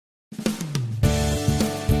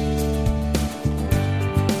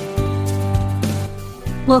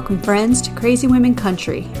Welcome, friends, to Crazy Women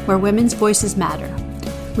Country, where women's voices matter.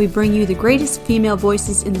 We bring you the greatest female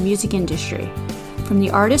voices in the music industry, from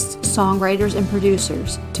the artists, songwriters, and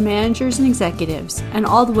producers, to managers and executives, and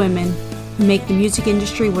all the women who make the music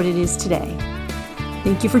industry what it is today.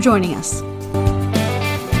 Thank you for joining us.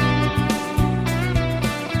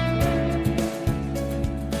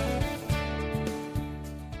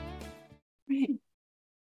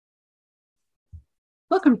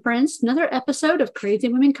 Welcome, friends, to another episode of Crazy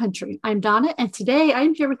Women Country. I'm Donna, and today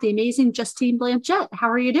I'm here with the amazing Justine Blanchet.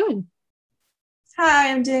 How are you doing?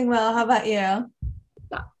 Hi, I'm doing well. How about you?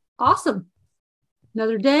 Awesome.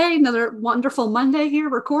 Another day, another wonderful Monday here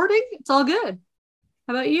recording. It's all good.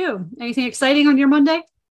 How about you? Anything exciting on your Monday?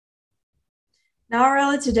 Not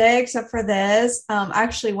really today, except for this.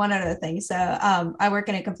 Actually, one other thing. So I work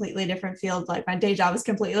in a completely different field. Like my day job is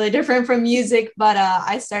completely different from music, but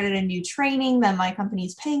I started a new training that my company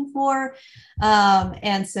is paying for.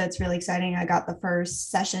 And so it's really exciting. I got the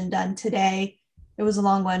first session done today. It was a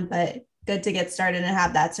long one, but good to get started and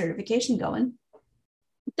have that certification going.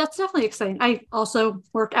 That's definitely exciting. I also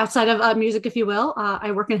work outside of music, if you will.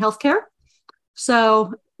 I work in healthcare.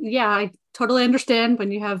 So yeah, I totally understand when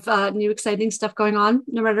you have new exciting stuff going on,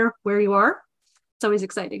 no matter where you are. It's always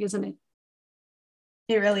exciting, isn't it?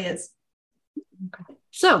 It really is. Okay.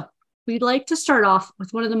 So we'd like to start off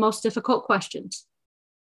with one of the most difficult questions.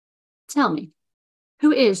 Tell me,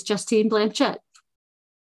 who is Justine Blanchet?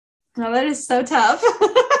 Oh, that is so tough.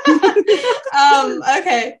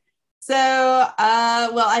 Okay. So,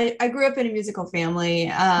 I grew up in a musical family.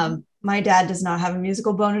 My dad does not have a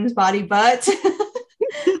musical bone in his body, but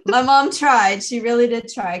my mom tried. She really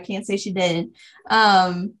did try. I can't say she didn't.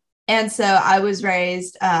 And so I was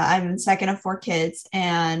raised, I'm the second of four kids,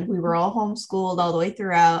 and we were all homeschooled all the way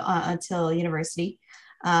throughout until university.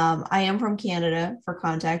 I am from Canada, for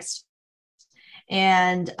context.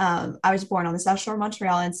 And I was born on the South Shore of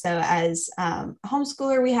Montreal. And so as a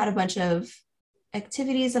homeschooler, we had a bunch of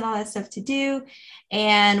activities and all that stuff to do.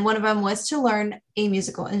 And one of them was to learn a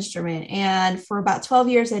musical instrument. And for about 12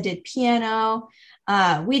 years, I did piano.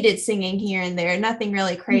 We did singing here and there, nothing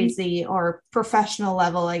really crazy or professional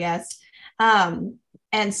level, I guess. And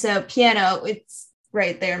so piano, it's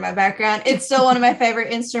right there in my background. It's still one of my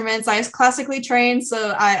favorite instruments. I was classically trained,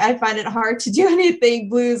 so I find it hard to do anything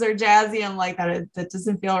blues or jazzy. I'm like, that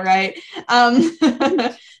doesn't feel right.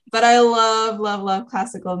 But I love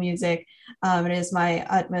classical music. It is my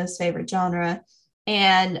utmost favorite genre.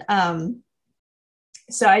 And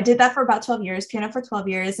so I did that for about 12 years, piano for 12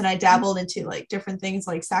 years. And I dabbled into like different things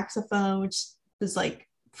like saxophone, which was like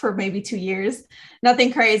for maybe 2 years,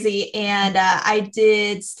 nothing crazy. And I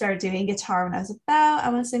did start doing guitar when I was about, I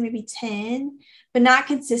want to say maybe 10, but not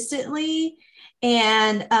consistently.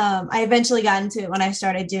 And I eventually got into it when I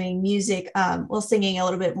started doing music, singing a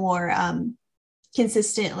little bit more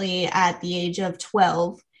consistently at the age of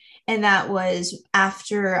 12. And that was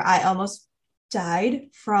after I almost died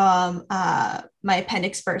from my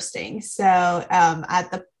appendix bursting. So at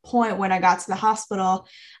the point when I got to the hospital,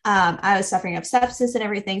 I was suffering of sepsis and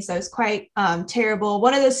everything. So it was quite terrible.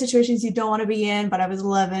 One of those situations you don't want to be in, but I was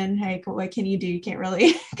 11. Hey, what can you do? You can't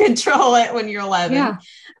really control it when you're 11. Yeah.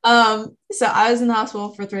 So I was in the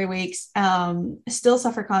hospital for 3 weeks. Still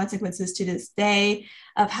suffer consequences to this day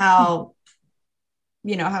of how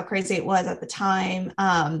crazy it was at the time.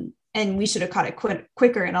 And we should have caught it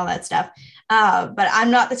quicker and all that stuff. But I'm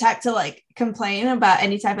not the type to like complain about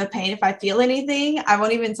any type of pain. If I feel anything, I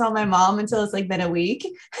won't even tell my mom until it's like been a week.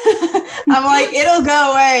 I'm like, it'll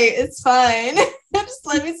go away. It's fine. Just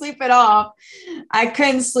let me sleep it off. I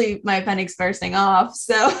couldn't sleep my appendix bursting off.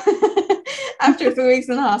 So after 3 weeks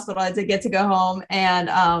in the hospital, I did get to go home. And,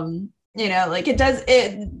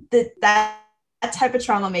 that type of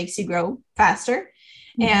trauma makes you grow faster.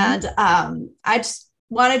 Mm-hmm. And I just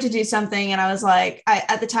wanted to do something. And I was like,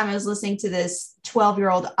 at the time I was listening to this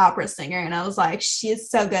 12-year-old opera singer. And I was like, she is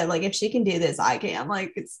so good. Like, if she can do this, I can.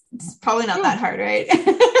 Like, it's probably not that hard, right?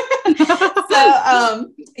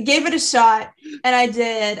 So gave it a shot. And I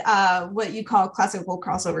did what you call classical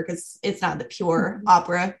crossover, because it's not the pure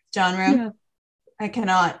opera genre. Yeah. I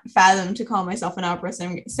cannot fathom to call myself an opera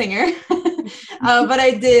singer. But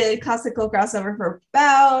I did classical crossover for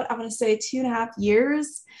about, I want to say 2.5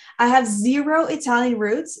 years. I have 0 Italian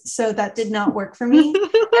roots, so that did not work for me.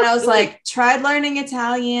 And I was like, tried learning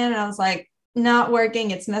Italian, and I was like, not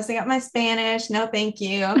working. It's messing up my Spanish. No, thank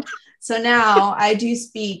you. So now I do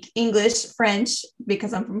speak English, French,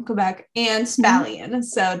 because I'm from Quebec, and Spanish.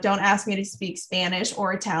 So don't ask me to speak Spanish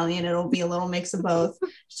or Italian. It'll be a little mix of both,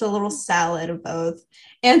 just a little salad of both.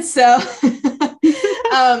 And so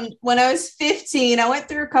when I was 15, I went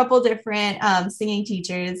through a couple different singing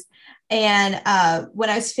teachers. And when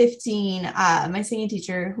I was 15, my singing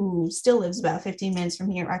teacher, who still lives about 15 minutes from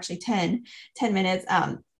here, or actually 10 minutes,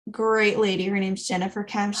 great lady. Her name's Jennifer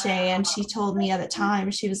Camche. And she told me at the time,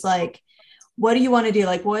 she was like, what do you want to do?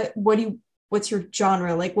 Like, what's your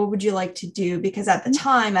genre? Like, what would you like to do? Because at the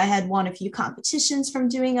time I had won a few competitions from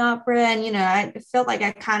doing opera, and, you know, I felt like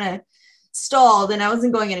I kind of stalled and I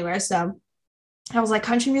wasn't going anywhere. So I was like,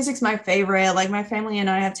 country music's my favorite. Like, my family and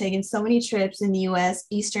I have taken so many trips in the US,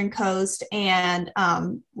 Eastern Coast, and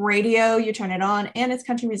radio, you turn it on and it's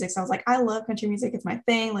country music. So I was like, I love country music. It's my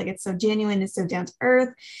thing. Like, it's so genuine. It's so down to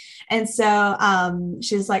earth. And so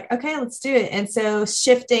she was like, okay, let's do it. And so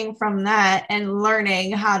shifting from that and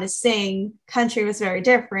learning how to sing country was very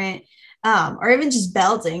different. Or even just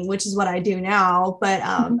belting, which is what I do now. But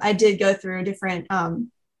I did go through different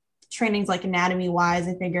trainings, like anatomy wise,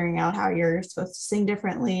 and figuring out how you're supposed to sing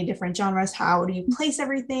differently, different genres, how do you place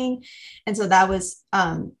everything. And so that was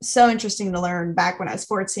so interesting to learn back when I was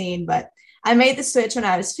 14. But I made the switch when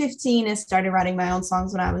I was 15 and started writing my own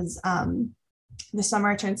songs when I was the summer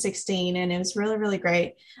I turned 16, and it was really, really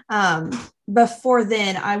great. Before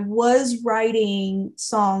then, I was writing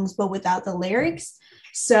songs, but without the lyrics.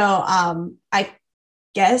 So I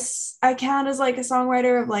guess I count as like a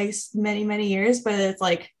songwriter of like many, many years, but it's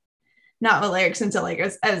like not with lyrics until like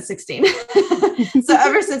I was 16. So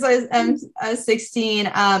ever since I was 16,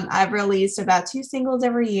 I've released about 2 singles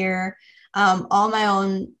every year, all my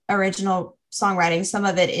own original songwriting. Some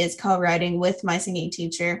of it is co-writing with my singing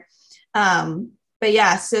teacher. But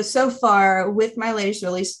yeah, so far with my latest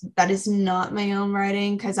release, that is not my own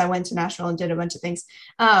writing because I went to Nashville and did a bunch of things.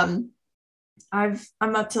 I'm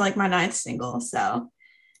up to like my 9th single. So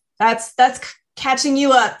that's catching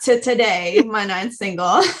you up to today, my 9th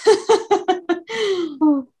single.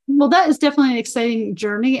 Well, that is definitely an exciting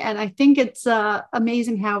journey. And I think it's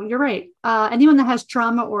amazing how you're right. Anyone that has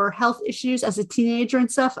trauma or health issues as a teenager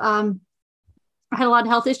and stuff, I had a lot of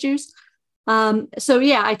health issues. So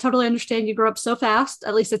yeah, I totally understand. You grew up so fast.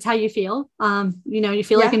 At least that's how you feel. You know, you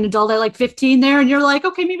feel like an adult at like 15 there, and you're like,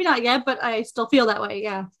 okay, maybe not yet, but I still feel that way.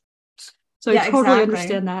 Yeah. So I totally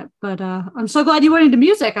understand that. But I'm so glad you went into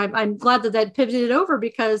music. I'm glad that pivoted over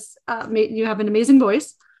because you have an amazing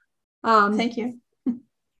voice. Thank you.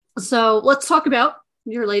 So let's talk about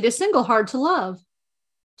your latest single, Hard to Love.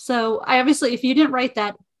 So obviously, if you didn't write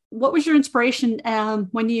that, what was your inspiration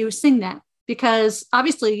when you sing that? Because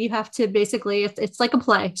obviously you have to basically, it's like a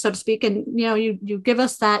play, so to speak. And, you know, you give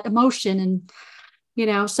us that emotion and, you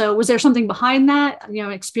know, so was there something behind that, you know,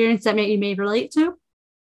 experience that you may relate to?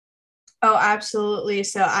 Oh, absolutely.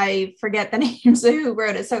 So I forget the names of who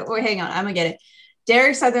wrote it. So wait, hang on, I'm gonna get it.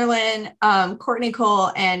 Derek Sutherland, Courtney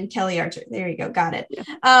Cole, and Kelly Archer. There you go. Got it. Yeah.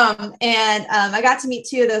 I got to meet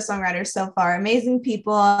 2 of those songwriters so far. Amazing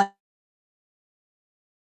people.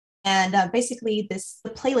 And basically the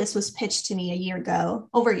playlist was pitched to me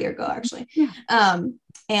over a year ago, actually. Yeah.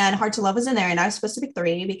 And Hard to Love was in there, and I was supposed to pick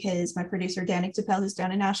 3 because my producer, Danik DePel, who's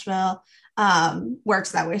down in Nashville,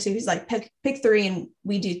 works that way. So he's like, pick 3, and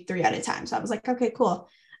we do 3 at a time. So I was like, okay, cool.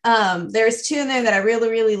 There's 2 in there that I really,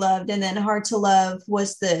 really loved. And then Hard to Love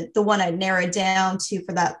was the one I narrowed down to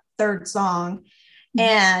for that 3rd song. Mm-hmm.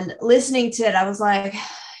 And listening to it, I was like,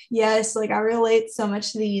 yes, like I relate so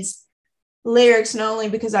much to these lyrics, not only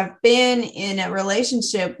because I've been in a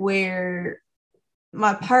relationship where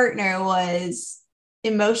my partner was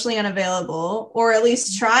emotionally unavailable, or at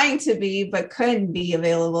least trying to be, but couldn't be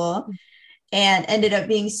available, and ended up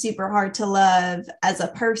being super hard to love as a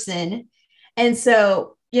person. And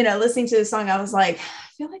so, you know, listening to the song, I was like, I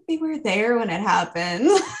feel like they were there when it happened.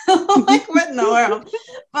 Like, what in the world?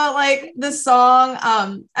 But like the song,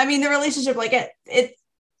 I mean, the relationship, like it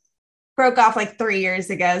broke off like 3 years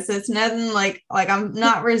ago. So it's nothing like I'm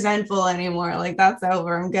not resentful anymore. Like, that's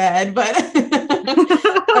over. I'm good. But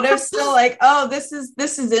but I'm still like, oh, this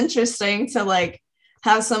is interesting to like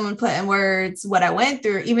have someone put in words what I went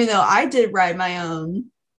through, even though I did write my own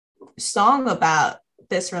song about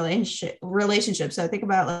this relationship. So I think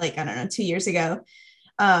about like, I don't know, 2 years ago.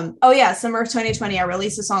 Summer of 2020, I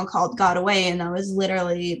released a song called Got Away. And that was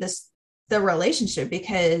literally the relationship,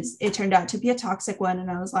 because it turned out to be a toxic one. And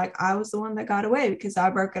I was like, I was the one that got away because I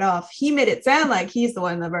broke it off. He made it sound like he's the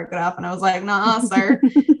one that broke it off. And I was like, nah, sir,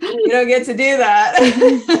 you don't get to do that.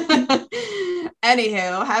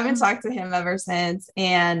 Anywho, haven't talked to him ever since.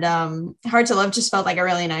 And Hard to Love just felt like a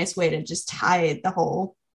really nice way to just tie the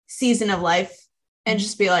whole season of life and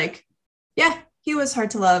just be like, yeah, he was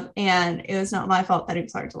hard to love, and it was not my fault that he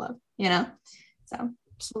was hard to love, you know? So,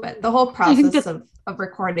 but the whole process of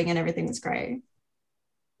recording and everything was great.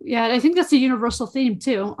 Yeah, I think that's a universal theme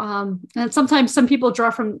too. And sometimes some people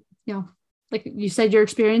draw from, like you said, your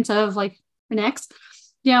experience of like an ex,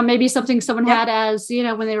 maybe something someone had as,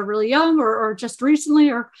 when they were really young or just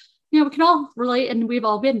recently, or, we can all relate, and we've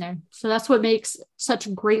all been there. So that's what makes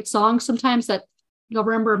such great songs sometimes, that you'll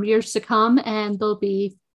remember them years to come and they'll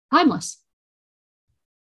be timeless.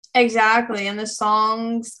 Exactly. And the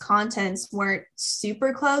song's contents weren't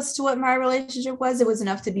super close to what my relationship was. It was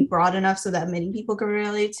enough to be broad enough so that many people could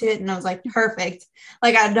relate to it. And I was like, perfect.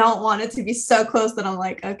 Like, I don't want it to be so close that I'm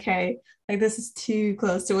like, okay, like this is too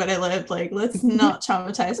close to what I lived. Like, let's not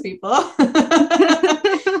traumatize people.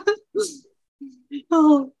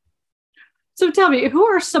 Oh. So tell me, who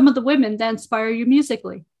are some of the women that inspire you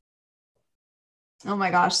musically? Oh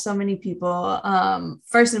my gosh, so many people.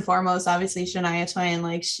 First and foremost, obviously Shania Twain.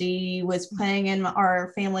 Like, she was playing in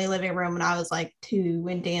our family living room when I was like 2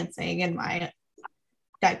 and dancing in my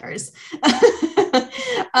diapers.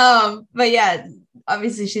 But yeah,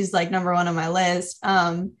 obviously she's like number one on my list.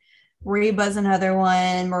 Reba's another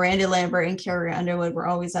one. Miranda Lambert and Carrie Underwood were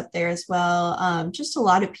always up there as well. Just a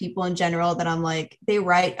lot of people in general that I'm like, they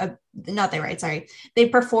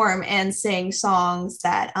perform and sing songs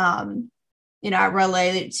that I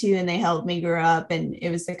related to, and they helped me grow up, and it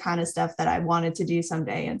was the kind of stuff that I wanted to do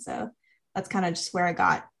someday. And so that's kind of just where I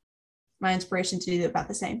got my inspiration to do about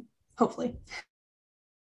the same, hopefully.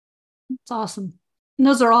 It's awesome. And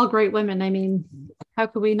those are all great women. I mean, how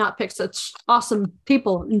could we not pick such awesome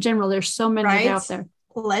people in general? There's so many out there.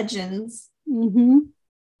 Legends. Mm-hmm.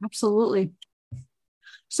 Absolutely.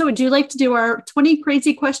 So would you like to do our 20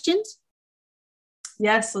 crazy questions?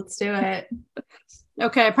 Yes, let's do it.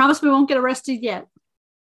 Okay, I promise we won't get arrested yet.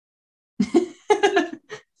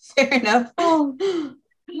 Fair enough.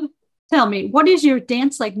 Tell me, what is your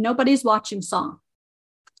dance like nobody's watching song?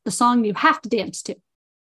 The song you have to dance to.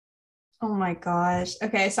 Oh my gosh.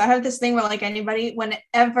 Okay, so I have this thing where like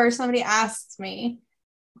whenever somebody asks me,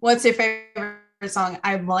 what's your favorite song?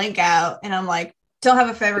 I blank out and I'm like, don't have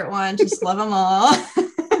a favorite one, just love them all.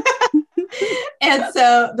 And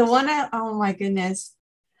so the one oh my goodness.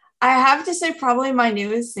 I have to say probably my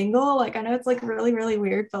newest single. Like, I know it's like really, really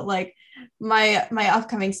weird, but like my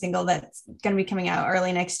upcoming single that's going to be coming out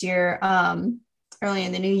early next year, early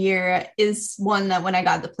in the new year, is one that when I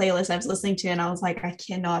got the playlist I was listening to, and I was like, I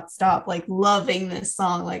cannot stop like loving this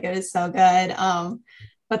song. Like, it is so good.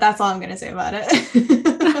 But that's all I'm going to say about it.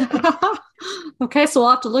 Okay, so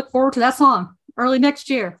we'll have to look forward to that song early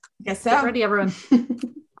next year. Guess so. Get ready, everyone.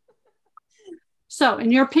 So,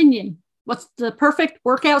 in your opinion, what's the perfect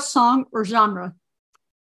workout song or genre?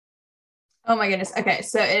 Oh my goodness. Okay.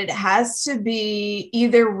 So it has to be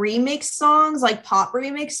either remix songs, like pop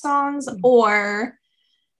remix songs, or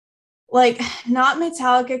like not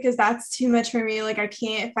Metallica, because that's too much for me. Like,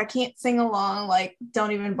 if I can't sing along, like,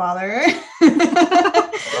 don't even bother.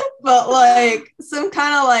 But like some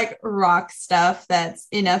kind of like rock stuff that's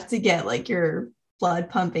enough to get like your blood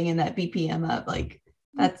pumping and that BPM up. Like,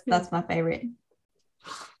 that's my favorite.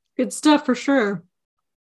 Good stuff for sure.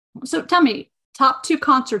 So tell me, top 2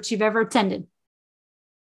 concerts you've ever attended.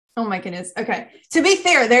 Oh my goodness. Okay. To be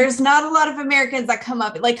fair, there's not a lot of Americans that come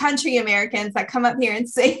up, like country Americans that come up here and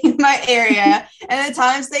sing in my area. And the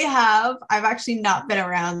times they have, I've actually not been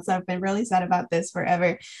around. So I've been really sad about this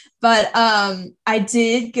forever. But I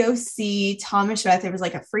did go see Thomas Rhett. There was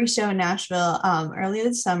like a free show in Nashville earlier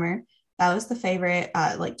this summer. That was the favorite,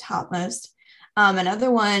 like topmost. Another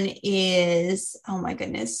one is, oh my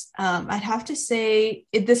goodness, I'd have to say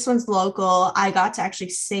this one's local. I got to actually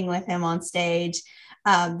sing with him on stage.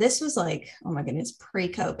 This was like, oh my goodness,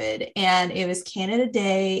 pre-COVID, and it was Canada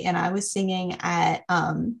Day, and I was singing at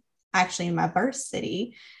actually in my birth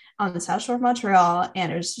city on the South Shore of Montreal,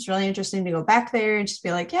 and it was just really interesting to go back there and just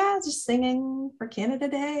be like, yeah, just singing for Canada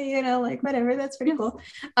Day, like whatever, that's pretty cool.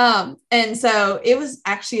 And so it was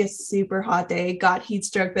actually a super hot day, got heat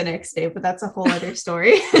stroke the next day, but that's a whole other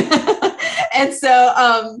story. And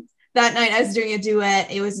so that night I was doing a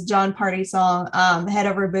duet. It was a John Party song, Head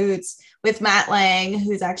Over Boots, with Matt Lang,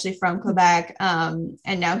 who's actually from Quebec. And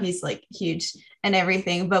now he's like huge and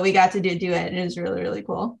everything, but we got to do a duet, and it was really, really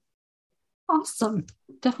cool. Awesome.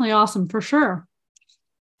 Definitely awesome for sure.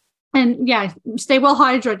 And yeah, stay well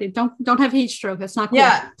hydrated. Don't have heat stroke. That's not cool.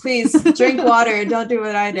 Yeah, please drink water. Don't do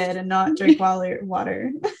what I did and not drink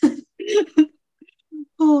water.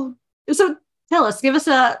 Oh. So tell us, give us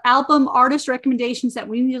an album, artist recommendations that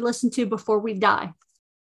we need to listen to before we die.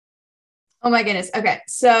 Oh my goodness. Okay.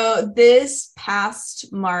 So this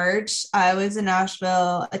past March, I was in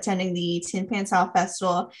Nashville attending the Tin Pan South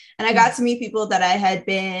Festival, and I got to meet people that I had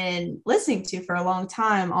been listening to for a long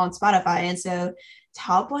time on Spotify. And so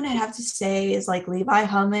top one I'd have to say is like Levi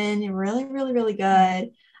Hummon, really, really, really good.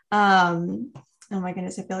 Oh my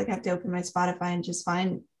goodness. I feel like I have to open my Spotify and just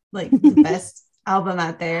find like the best album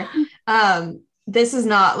out there. This is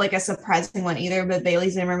not like a surprising one either, but Bailey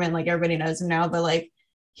Zimmerman, like everybody knows him now, but like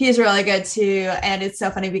he's really good too. And it's so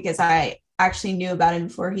funny because I actually knew about him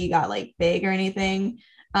before he got like big or anything.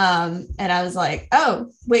 And I was like, oh,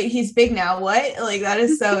 wait, he's big now. What? Like, that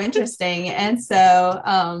is so interesting. And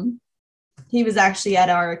so he was actually at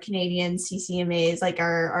our Canadian CCMAs, like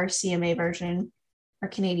our CMA version, our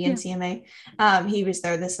Canadian CMA. He was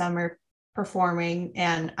there this summer performing,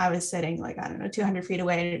 and I was sitting like, I don't know, 200 feet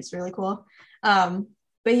away, and it's really cool.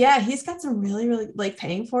 But yeah, he's got some really, really like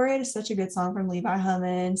Paying for It is such a good song from Levi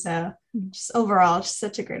Hummon. So just overall, just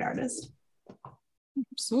such a great artist.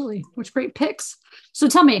 Absolutely. Which great picks. So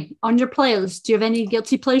tell me, on your playlist, do you have any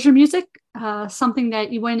guilty pleasure music? Something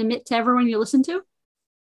that you wouldn't admit to everyone you listen to?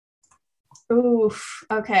 Oof.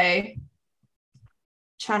 Okay.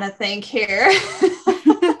 Trying to think here.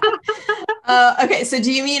 Okay. So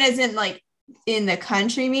do you mean as in like in the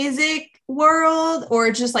country music world,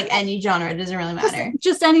 or just like any genre? It doesn't really matter.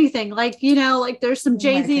 Just anything, like, you know, like there's some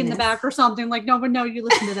Jay-Z in the back or something, like no one know you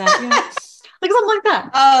listen to that, you know? Like something like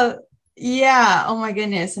that. Yeah. Oh my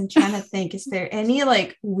goodness, I'm trying to think, is there any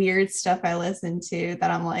like weird stuff I listen to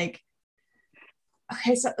that I'm like,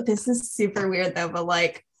 okay, so this is super weird though, but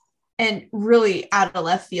like, and really out of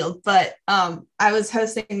left field, but I was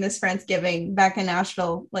hosting this Friendsgiving back in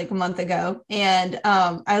Nashville like a month ago, and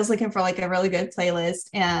I was looking for like a really good playlist,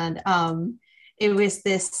 and it was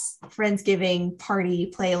this Friendsgiving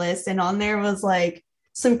party playlist, and on there was like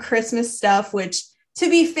some Christmas stuff, which, to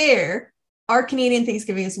be fair, our Canadian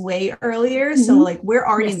Thanksgiving is way earlier, so like we're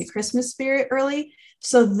already in the Christmas spirit early.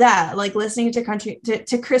 So that, like, listening to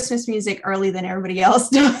Christmas music early than everybody else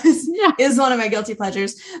does is one of my guilty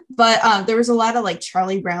pleasures. But there was a lot of like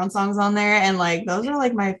Charlie Brown songs on there, and like those are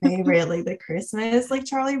like my favorite. Like the Christmas, like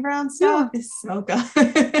Charlie Brown stuff is so good.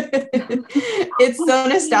 It's so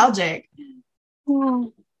nostalgic.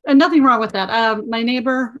 And nothing wrong with that. My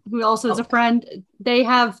neighbor, who also is a friend, they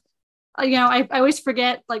have, you know, I always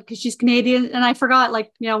forget, like, because she's Canadian, and I forgot,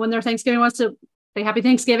 like, you know, when their Thanksgiving was to say Happy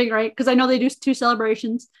Thanksgiving, right? Because I know they do 2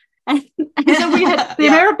 celebrations. And so we had the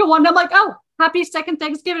America one. I'm like, oh, happy second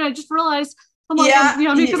Thanksgiving. I just realized. I'm like, you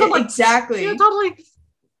know, because I'm like, exactly. Yeah, totally.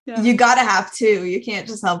 Yeah. You got to have 2. You can't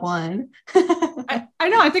just have one. I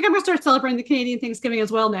know. I think I'm going to start celebrating the Canadian Thanksgiving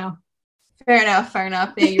as well now. Fair enough.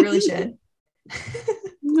 Yeah, you really should.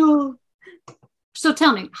 No. So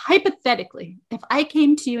tell me, hypothetically, if I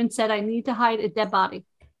came to you and said I need to hide a dead body,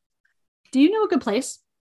 do you know a good place?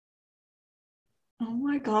 Oh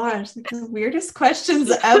my gosh, like the weirdest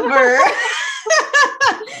questions ever.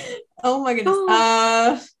 Oh my goodness.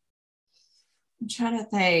 I'm trying to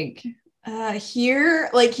think.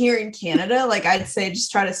 Here in Canada, like I'd say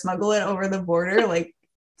just try to smuggle it over the border. Like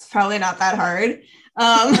it's probably not that hard.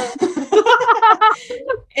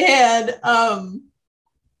 And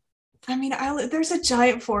I mean, there's a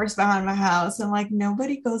giant forest behind my house, and like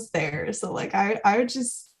nobody goes there. So like I would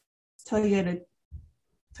just tell you to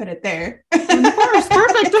put it there. In the forest,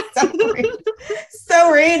 perfect.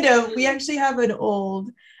 So random. We actually have an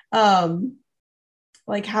old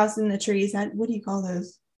like house in the trees. What do you call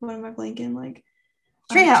those? What am I blanking? Like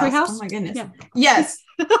treehouse. Oh my goodness. Yeah. Yes.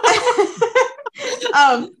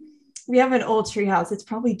 We have an old treehouse. It's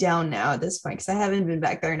probably down now at this point because I haven't been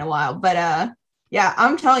back there in a while. But yeah,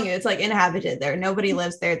 I'm telling you, it's like inhabited there. Nobody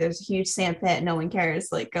lives there. There's a huge sand pit. No one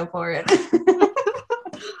cares. Like, go for it.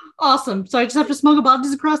 Awesome. So I just have to smuggle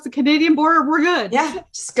bodies across the Canadian border. We're good. Yeah,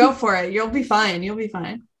 just go for it. You'll be fine.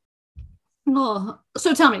 Oh,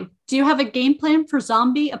 so tell me, do you have a game plan for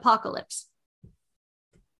zombie apocalypse?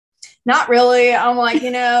 Not really. I'm like,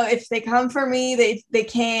 you know, if they come for me, they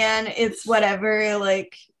can. It's whatever.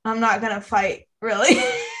 Like, I'm not gonna fight, really.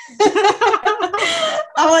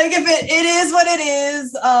 I'm like, if it is what it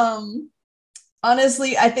is.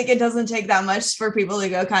 Honestly, I think it doesn't take that much for people to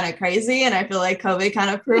go kind of crazy. And I feel like COVID kind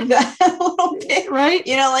of proved that a little bit, right?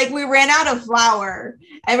 You know, like we ran out of flour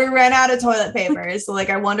and we ran out of toilet paper. So like,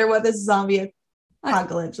 I wonder what this zombie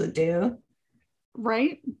apocalypse would do.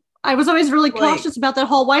 Right. I was always really cautious about that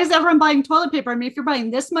whole, why is everyone buying toilet paper? I mean, if you're buying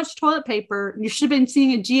this much toilet paper, you should have been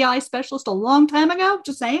seeing a GI specialist a long time ago.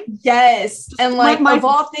 Just saying. Yes. And like, of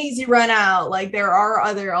all things you run out, like there are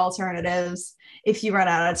other alternatives. if you run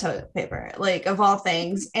out of toilet paper, like of all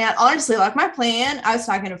things. And honestly, like my plan, I was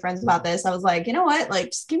talking to friends about this. I was like, you know what? Like,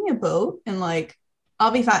 just give me a boat and like,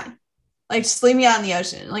 I'll be fine. Like, just leave me out in the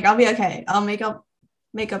ocean. Like, I'll be okay. I'll make up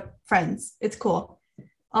friends. It's cool.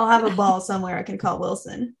 I'll have a ball somewhere I can call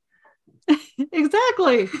Wilson.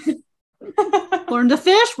 Exactly. Learn to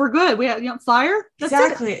fish. We're good. We have, fire. That's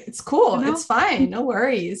exactly. It. It's cool. It's fine. No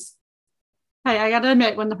worries. Hey, I got to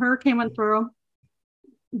admit, when the hurricane went through,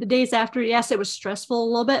 the days after, yes, it was stressful a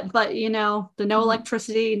little bit, but the no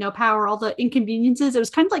electricity, no power, all the inconveniences, it was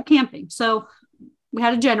kind of like camping. So we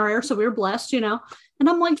had a generator, so we were blessed, and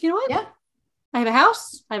I'm like, you know what? Yeah. I have a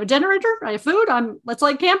house, I have a generator, I have food. Let's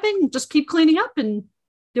like camping, just keep cleaning up and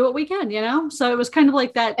do what we can, So it was kind of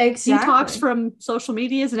like that detox from social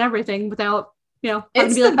medias and everything without, having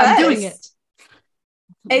to be like, I'm doing it.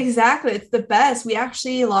 Exactly. It's the best. We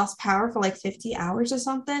actually lost power for like 50 hours or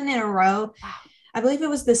something in a row. Wow. I believe it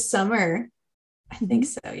was this summer. I think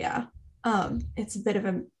so. Yeah. It's a bit of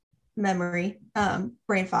a memory,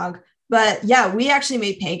 brain fog, but yeah, we actually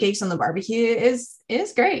made pancakes on the barbecue. It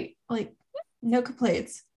is great. Like no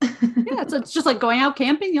complaints. Yeah. So it's just like going out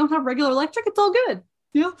camping. You don't have regular electric. It's all good.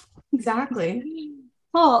 Yeah, exactly.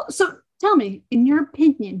 Oh, so tell me, in your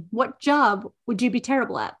opinion, what job would you be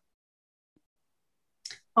terrible at?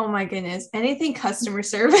 Oh my goodness. Anything customer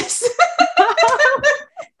service. Just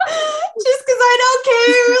because I don't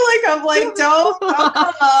care. Like, I'm like, don't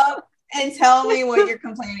come up and tell me what you're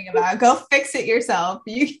complaining about. Go fix it yourself.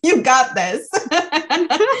 You got this.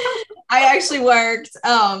 I actually worked,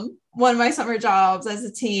 one of my summer jobs as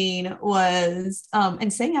a teen was,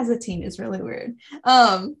 and saying as a teen is really weird.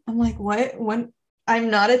 I'm like, what? When I'm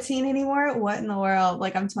not a teen anymore? What in the world?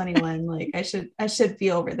 Like, I'm 21. Like, I should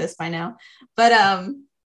be over this by now. But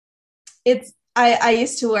I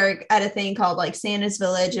used to work at a thing called like Santa's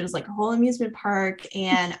Village. It was like a whole amusement park.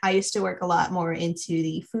 And I used to work a lot more into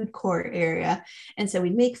the food court area. And so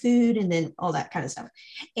we'd make food and then all that kind of stuff.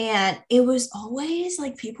 And it was always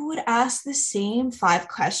like people would ask the same 5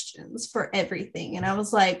 questions for everything. And I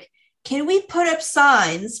was like, can we put up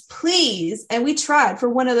signs, please? And we tried for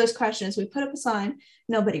one of those questions. We put up a sign.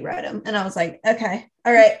 Nobody read them. And I was like, okay,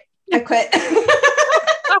 all right, I quit.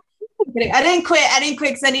 I didn't quit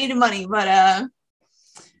because I needed money, but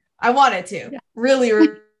I wanted to. Yeah. Really,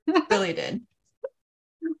 really did.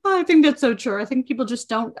 I think that's so true. I think people just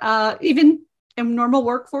don't, even in normal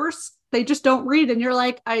workforce, they just don't read. And you're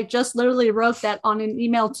like, I just literally wrote that on an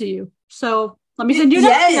email to you. So let me send you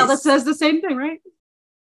an email that says the same thing, right?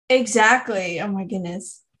 Exactly. Oh my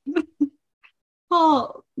goodness.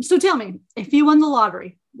 Oh, so tell me, if you won the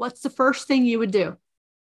lottery, what's the first thing you would do?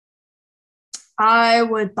 I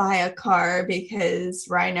would buy a car because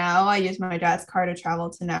right now I use my dad's car to travel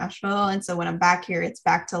to Nashville. And so when I'm back here, it's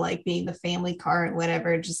back to like being the family car and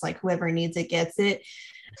whatever, just like whoever needs it gets it.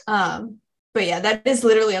 But yeah, that is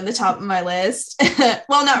literally on the top of my list.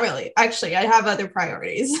 Well, not really. Actually, I have other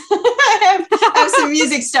priorities. I have some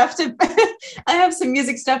music stuff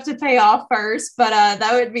to pay off first, but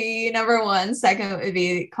that would be number 1. Second would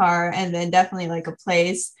be car, and then definitely like a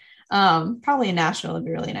place. Probably in Nashville would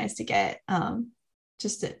be really nice to get.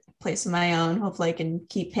 Just a place of my own. Hopefully I can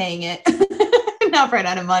keep paying it. Not run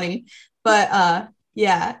out of money. But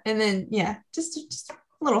yeah. And then just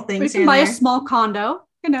little things. We can buy a small condo,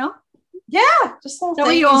 Yeah, just little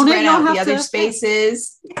things. You own it, rent out the other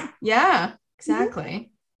spaces. Yeah, exactly.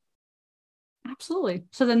 Absolutely.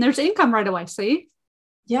 So then there's income right away. See?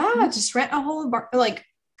 Yeah, just rent a whole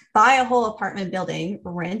buy a whole apartment building,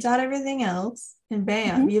 rent out everything else, and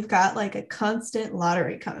bam, you've got like a constant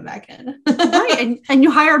lottery coming back in. Right. And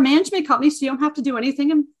you hire a management company so you don't have to do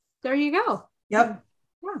anything. And there you go. Yep.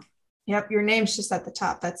 Yeah. Yep. Your name's just at the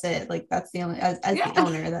top. That's it. Like that's the only, as the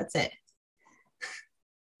owner, that's it.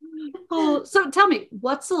 Oh, so tell me,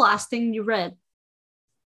 what's the last thing you read?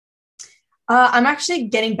 I'm actually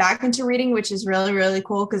getting back into reading, which is really, really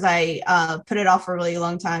cool because I put it off for a really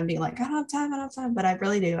long time, being like, I don't have time, but I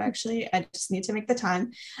really do. Actually, I just need to make the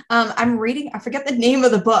time. I'm reading, I forget the name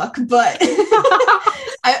of the book, but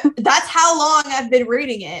that's how long I've been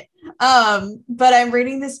reading it. But I'm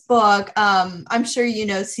reading this book. I'm sure you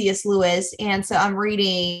know C.S. Lewis. And so I'm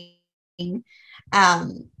reading, it's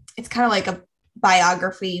kind of like a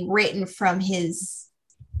biography written from his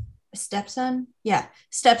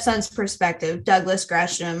stepson's perspective, Douglas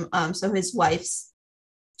Gresham, so his wife's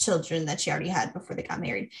children that she already had before they got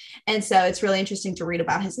married. And so it's really interesting to read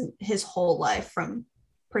about his whole life from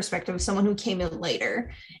perspective of someone who came in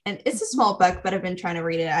later. And it's a small book, but I've been trying to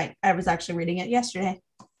read it. I was actually reading it yesterday.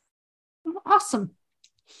 Awesome.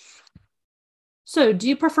 So do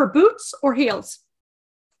you prefer boots or heels?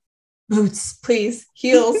 boots, please.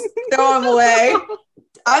 Heels, throw them away.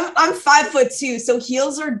 I'm 5'2", so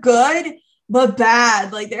heels are good, but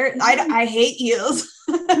bad. Like I hate heels.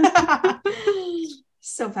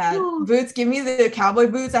 So bad. Boots, give me the cowboy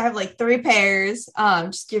boots. I have like 3 pairs.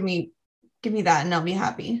 Just give me that and I'll be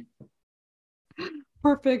happy.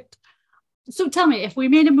 Perfect. So tell me, if we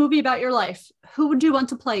made a movie about your life, who would you want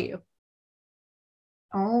to play you?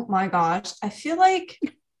 Oh my gosh. I feel like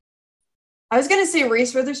I was going to say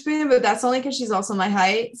Reese Witherspoon, but that's only because she's also my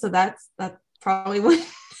height. So that probably would.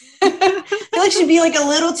 I feel like she'd be like a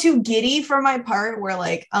little too giddy for my part, where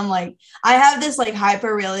like, I'm like, I have this like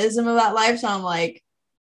hyper realism about life. So I'm like,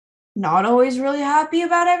 not always really happy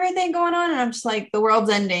about everything going on. And I'm just like, the world's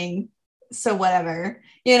ending. So whatever,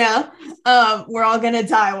 we're all going to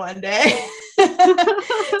die one day.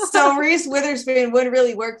 So Reese Witherspoon would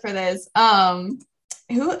really work for this.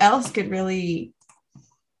 Who else could really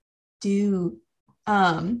do,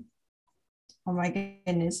 oh my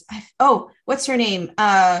goodness. What's her name?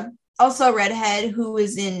 Also a redhead who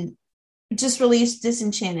is just released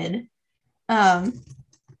Disenchanted. Hang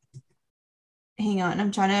on,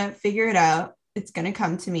 I'm trying to figure it out. It's going to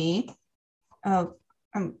come to me. Oh,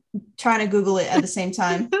 I'm trying to Google it at the same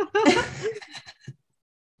time.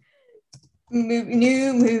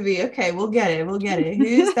 New movie. Okay, we'll get it.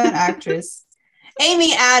 Who's that actress?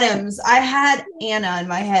 Amy Adams. I had Anna in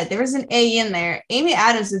my head. There was an A in there. Amy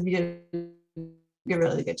Adams would do a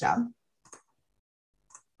really good job.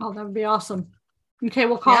 Oh, that would be awesome. Okay,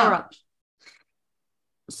 we'll call her up.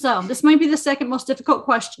 So this might be the second most difficult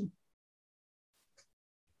question.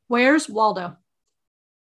 Where's Waldo?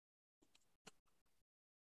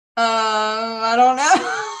 I don't know.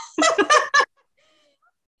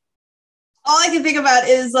 All I can think about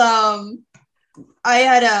is I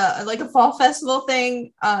had a fall festival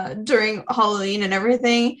thing during Halloween and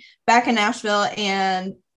everything back in Nashville,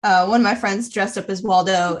 and one of my friends dressed up as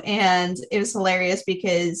Waldo, and it was hilarious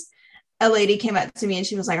because a lady came up to me and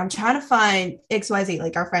she was like, I'm trying to find XYZ,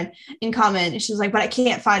 like our friend in common. And she was like, but I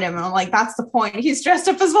can't find him. And I'm like, that's the point. He's dressed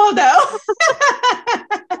up as Waldo.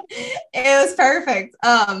 It was perfect.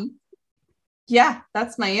 Yeah,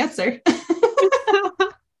 that's my answer.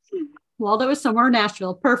 Waldo is somewhere in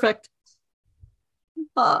Nashville. Perfect.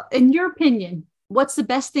 In your opinion, what's the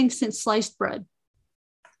best thing since sliced bread?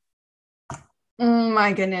 Oh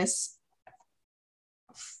my goodness.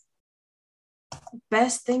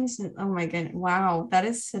 Best things. Oh my goodness. Wow. That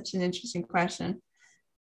is such an interesting question.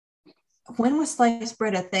 When was sliced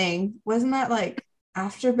bread a thing? Wasn't that like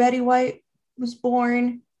after Betty White was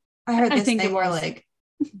born? I heard this thing where like,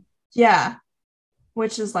 yeah,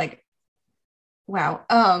 which is like, wow.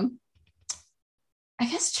 I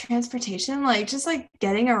guess transportation, like just like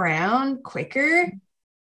getting around quicker.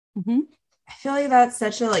 Mm-hmm. I feel like that's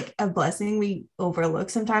such a blessing we overlook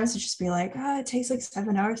sometimes, to just be like, it takes like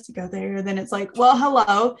 7 hours to go there. And then it's like, well,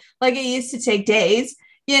 hello, like it used to take days,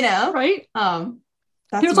 right? That's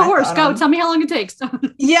here's a horse. Go. Tell me how long it takes.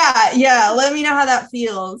 Yeah. Let me know how that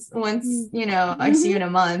feels once, I see you in a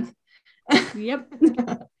month. Yep.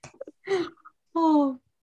 Oh,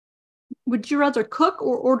 would you rather cook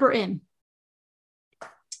or order in?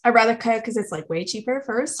 I'd rather cook because it's like way cheaper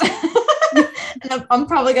first. And I'm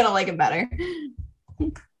probably going to like it better.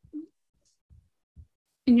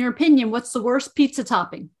 In your opinion, what's the worst pizza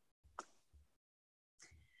topping?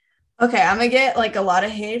 Okay, I'm going to get like a lot of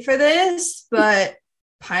hate for this, but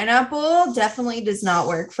pineapple definitely does not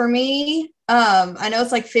work for me. I know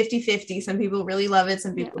it's like 50-50. Some people really love it.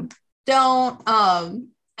 Some people don't.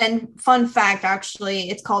 And fun fact, actually,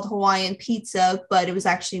 it's called Hawaiian pizza, but it was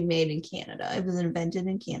actually made in Canada. It was invented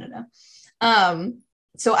in Canada.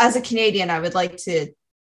 So as a Canadian, I would like to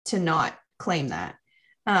not claim that.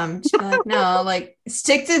 Just be like, no, like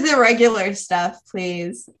stick to the regular stuff,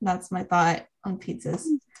 please. That's my thought on pizzas.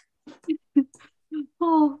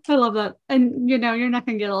 Oh, I love that. And, you're not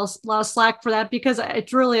going to get a lot of slack for that, because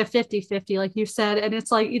it's really a 50-50, like you said. And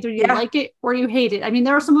it's like either you like it or you hate it. I mean,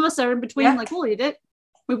 there are some of us that are in between, like, we'll eat it.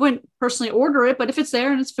 We wouldn't personally order it, but if it's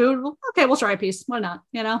there and it's food, well, okay, we'll try a piece. Why not?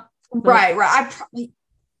 Right.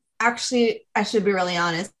 I should be really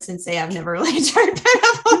honest and say I've never really tried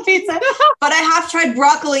pineapple on pizza, but I have tried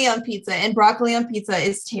broccoli on pizza, and broccoli on pizza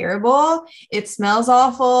is terrible. It smells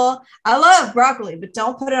awful. I love broccoli, but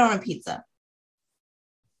don't put it on a pizza.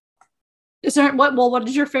 Is there what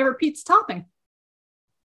is your favorite pizza topping?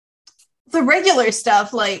 The regular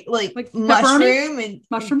stuff, like mushroom and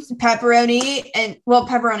mushrooms, pepperoni, and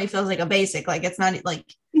pepperoni feels like a basic. Like it's not like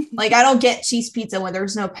I don't get cheese pizza when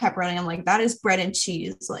there's no pepperoni. I'm like, that is bread and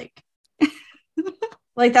cheese. Like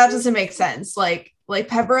Like that doesn't make sense. Like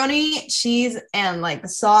pepperoni, cheese, and like the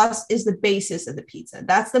sauce is the basis of the pizza.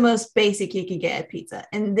 That's the most basic you can get at pizza.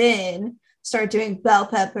 And then start doing bell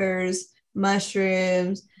peppers,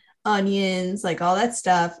 mushrooms, onions, like all that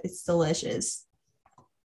stuff. It's delicious.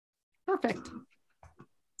 Perfect.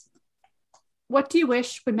 What do you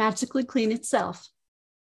wish would magically clean itself?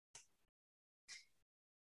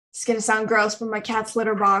 It's gonna sound gross, but my cat's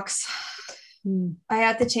litter box. I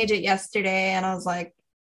had to change it yesterday, and I was like,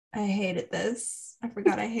 I hated this. I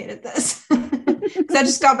forgot I hated this because I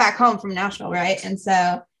just got back home from Nashville, right? And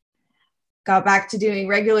so got back to doing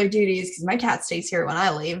regular duties because my cat stays here when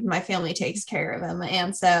I leave. My family takes care of him,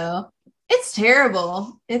 and so it's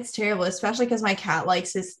terrible. It's terrible, especially because my cat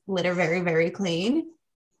likes his litter very, very clean,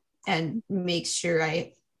 and makes sure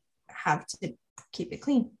I have to keep it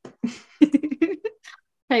clean.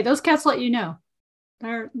 Hey, those cats let you know.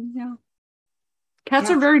 Cats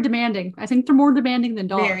are very demanding. I think they're more demanding than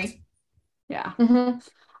dogs. Very. Yeah. Mm-hmm.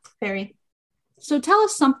 Very. So tell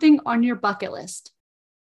us something on your bucket list.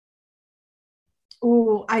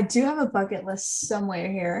 Oh, I do have a bucket list somewhere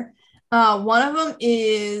here. One of them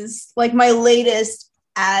is like my latest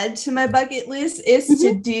add to my bucket list is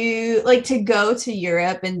to go to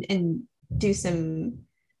Europe and do some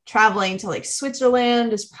traveling to like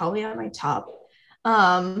Switzerland is probably on my top.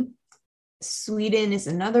 Sweden is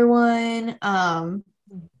another one. Oh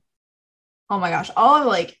my gosh, all of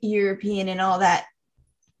like European and all that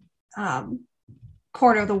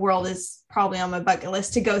corner of the world is probably on my bucket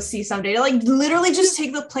list to go see someday. To like literally just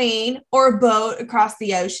take the plane or a boat across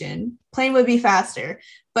the ocean. Plane would be faster,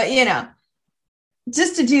 but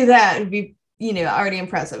just to do that would be already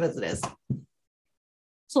impressive as it is.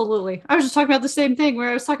 Absolutely. I was just talking about the same thing where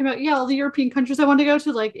I was talking about, all the European countries I want to go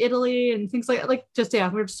to, like Italy and things like we were just talking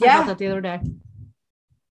about that the other day.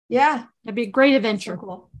 Yeah. That'd be a great adventure. So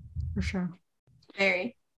cool. For sure.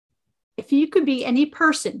 Very. If you could be any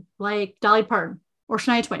person like Dolly Parton or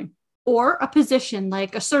Shania Twain, or a position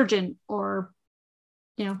like a surgeon or,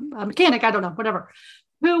 a mechanic, I don't know, whatever,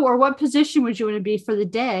 who or what position would you want to be for the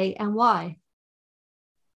day and why?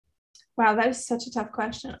 Wow, that is such a tough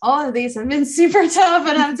question. All of these have been super tough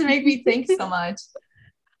and have to make me think so much.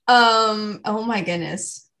 Oh my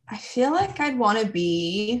goodness. I feel like I don't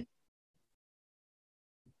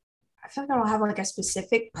have like a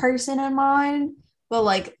specific person in mind, but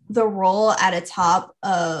like the role at a top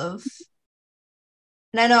of,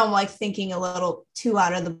 and I know I'm like thinking a little too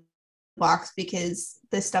out of the box because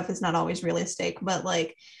this stuff is not always realistic, but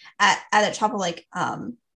like at the top of like,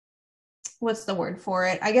 what's the word for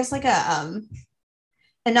it? I guess like a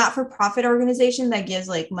not-for-profit organization that gives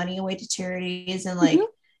like money away to charities and like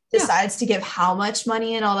decides to give how much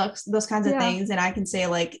money and all those kinds of things. And I can say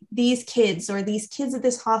like these kids at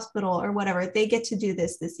this hospital or whatever, they get to do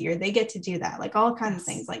this year. They get to do that. Like all kinds of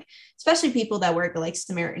things, like especially people that work at like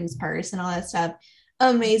Samaritan's Purse and all that stuff.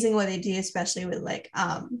 Amazing what they do, especially with like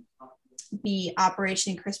the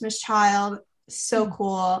Operation Christmas Child. So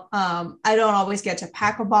cool. I don't always get to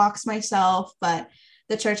pack a box myself, but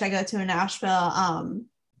the church I go to in Nashville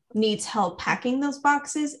needs help packing those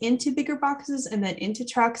boxes into bigger boxes and then into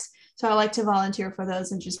trucks. So I like to volunteer for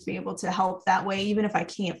those and just be able to help that way, even if I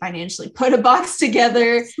can't financially put a box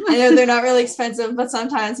together. I know they're not really expensive, but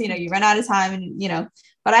sometimes, you run out of time and,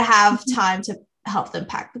 but I have time to help them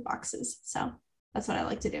pack the boxes. So that's what I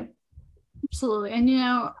like to do. Absolutely. And,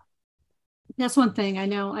 that's one thing I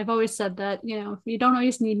know. I've always said that, if you don't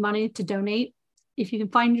always need money to donate, if you can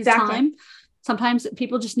find your time, sometimes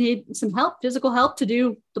people just need some help, physical help to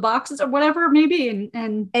do the boxes or whatever it may be.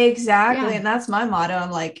 And exactly. And that's my motto.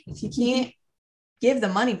 I'm like, if you can't give the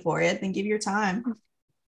money for it, then give your time.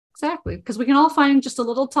 Exactly. Because we can all find just a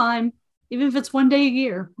little time, even if it's one day a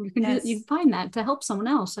year, you can find that to help someone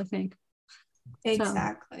else, I think.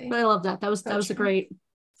 Exactly. But I love that. That was a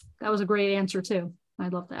great answer too. I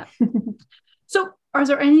love that. So are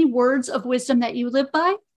there any words of wisdom that you live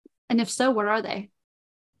by? And if so, what are they?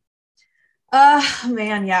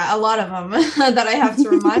 Man, yeah, a lot of them that I have to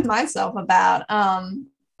remind myself about.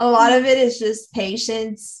 A lot of it is just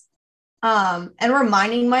patience and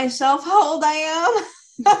reminding myself how old I am.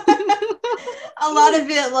 A lot of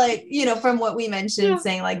it, like, from what we mentioned,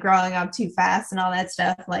 saying like growing up too fast and all that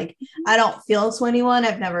stuff. Like, I don't feel 21.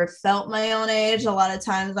 I've never felt my own age. A lot of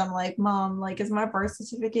times I'm like, Mom, like, is my birth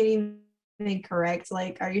certificate even correct?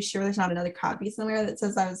 Like, are you sure there's not another copy somewhere that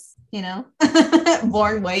says I was,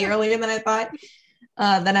 born way earlier than I thought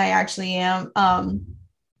than I actually am?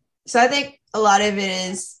 So I think a lot of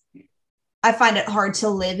it is I find it hard to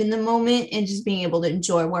live in the moment and just being able to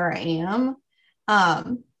enjoy where I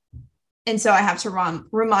am. And so I have to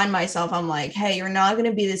remind myself, I'm like, hey, you're not going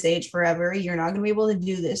to be this age forever. You're not going to be able to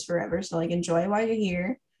do this forever. So like enjoy while you're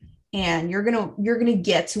here, and you're going to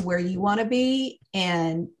get to where you want to be,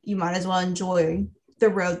 and you might as well enjoy the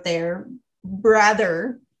road there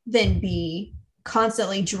rather than be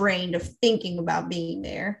constantly drained of thinking about being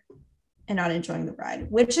there and not enjoying the ride,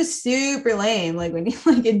 which is super lame. Like when you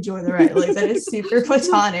like enjoy the ride, like that is super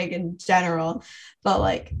platonic in general, but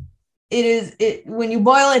like it when you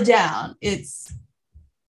boil it down, it's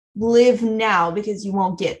live now because you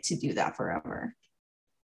won't get to do that forever.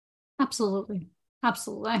 Absolutely.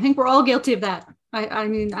 I think we're all guilty of that. I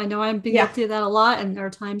mean, I know I've been guilty of that a lot, and there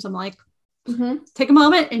are times I'm like, take a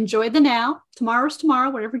moment, enjoy the now. Tomorrow's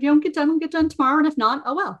tomorrow. Whatever you don't get done will get done tomorrow, and if not,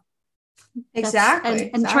 oh well.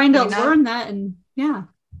 Exactly. And trying to learn that, and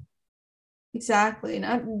exactly.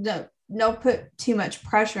 No put too much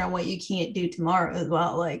pressure on what you can't do tomorrow as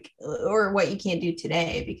well, like, or what you can't do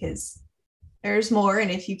today, because there's more,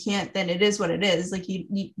 and if you can't, then it is what it is. Like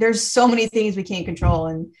you there's so many things we can't control,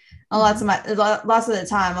 and lots of the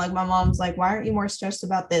time, like my mom's like, why aren't you more stressed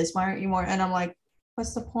about this? Why aren't you more? And I'm like,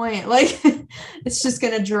 what's the point? Like it's just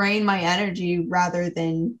gonna drain my energy rather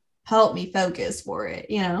than help me focus for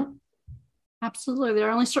it, you know? Absolutely. There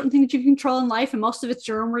are only certain things you can control in life, and most of it's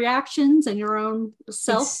your own reactions and your own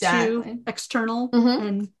self to external.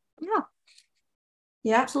 And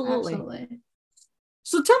absolutely.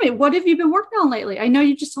 So tell me, what have you been working on lately? I know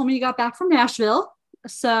you just told me you got back from Nashville.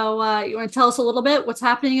 So you want to tell us a little bit what's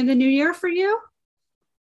happening in the new year for you?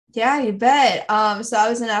 Yeah, you bet. So I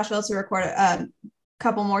was in Nashville to record a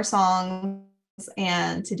couple more songs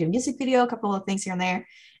and to do a music video, a couple of things here and there.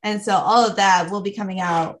 And so all of that will be coming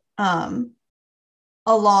out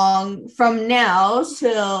along from now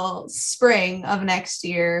till spring of next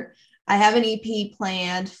year. I have an EP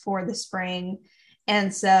planned for the spring.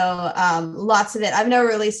 And so lots of it. I've never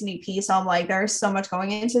released an EP, so I'm like, there's so much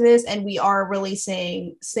going into this. And we are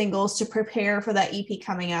releasing singles to prepare for that EP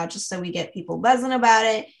coming out, just so we get people buzzing about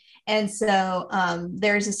it. And so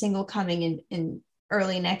there's a single coming in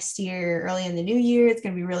early next year, early in the new year. It's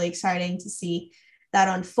going to be really exciting to see that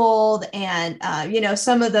unfold. And,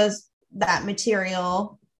 some of that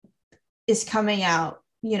material is coming out,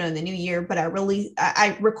 in the new year, but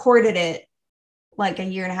I recorded it like a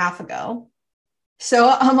year and a half ago. So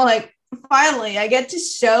I'm like, finally, I get to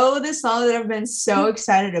show this song that I've been so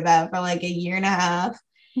excited about for like a year and a half.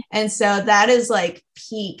 And so that is like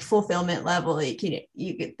peak fulfillment level you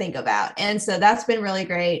could think about. And so that's been really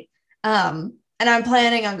great. And I'm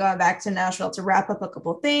planning on going back to Nashville to wrap up a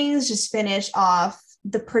couple of things, just finish off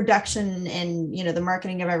the production and, the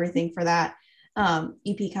marketing of everything for that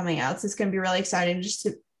EP coming out. So it's going to be really exciting just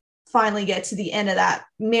to finally get to the end of that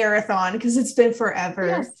marathon, because it's been forever.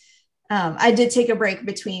 Yes. I did take a break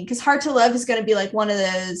between, because Hard to Love is going to be like one of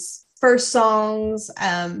those first songs.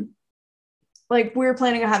 Like we were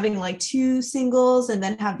planning on having like 2 singles and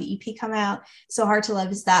then have the EP come out. So Hard to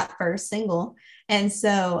Love is that first single. And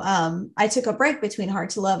so I took a break between Hard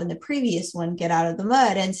to Love and the previous one, Get Out of the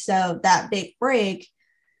Mud. And so that big break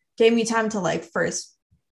gave me time to like first,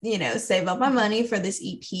 save up my money for this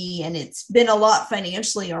EP. And it's been a lot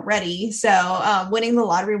financially already. So winning the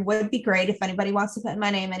lottery would be great. If anybody wants to put my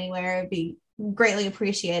name anywhere, it'd be greatly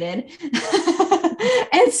appreciated.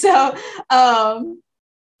 And so,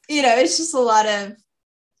 it's just a lot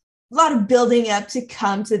of building up to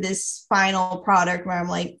come to this final product where I'm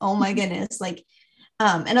like, oh my goodness, like,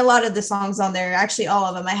 and a lot of the songs on there, actually all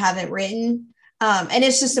of them I haven't written. And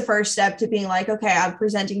it's just the first step to being like, okay, I'm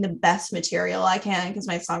presenting the best material I can, because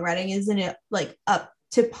my songwriting isn't like up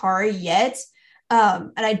to par yet.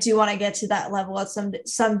 And I do want to get to that level at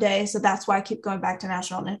someday. So that's why I keep going back to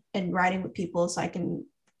Nashville and writing with people, so I can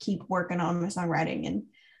keep working on my songwriting. And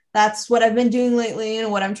that's what I've been doing lately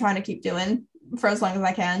and what I'm trying to keep doing for as long as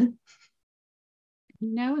I can.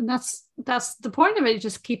 And that's the point of it. You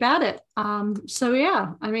just keep at it. So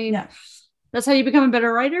yeah, I mean, that's how you become a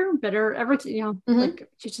better writer, better everything, like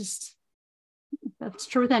that's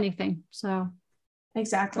true with anything. So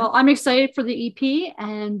exactly. Well, I'm excited for the EP,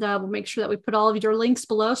 and we'll make sure that we put all of your links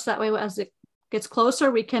below, so that way as it gets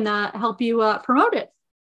closer, we can help you promote it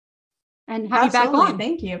and have Absolutely. you back on.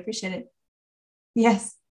 Thank you. Appreciate it.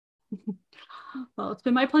 Yes. Well, it's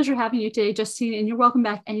been my pleasure having you today, Justine, and you're welcome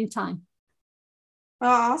back anytime. Oh,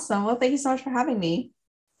 awesome. Well, thank you so much for having me.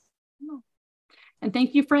 And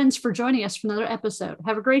thank you, friends, for joining us for another episode.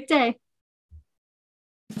 Have a great day.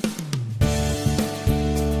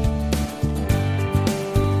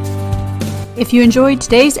 If you enjoyed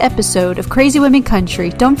today's episode of Crazy Women Country,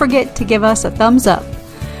 don't forget to give us a thumbs up.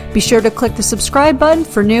 Be sure to click the subscribe button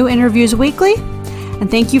for new interviews weekly. And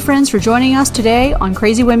thank you, friends, for joining us today on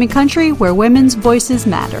Crazy Women Country, where women's voices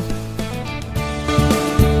matter.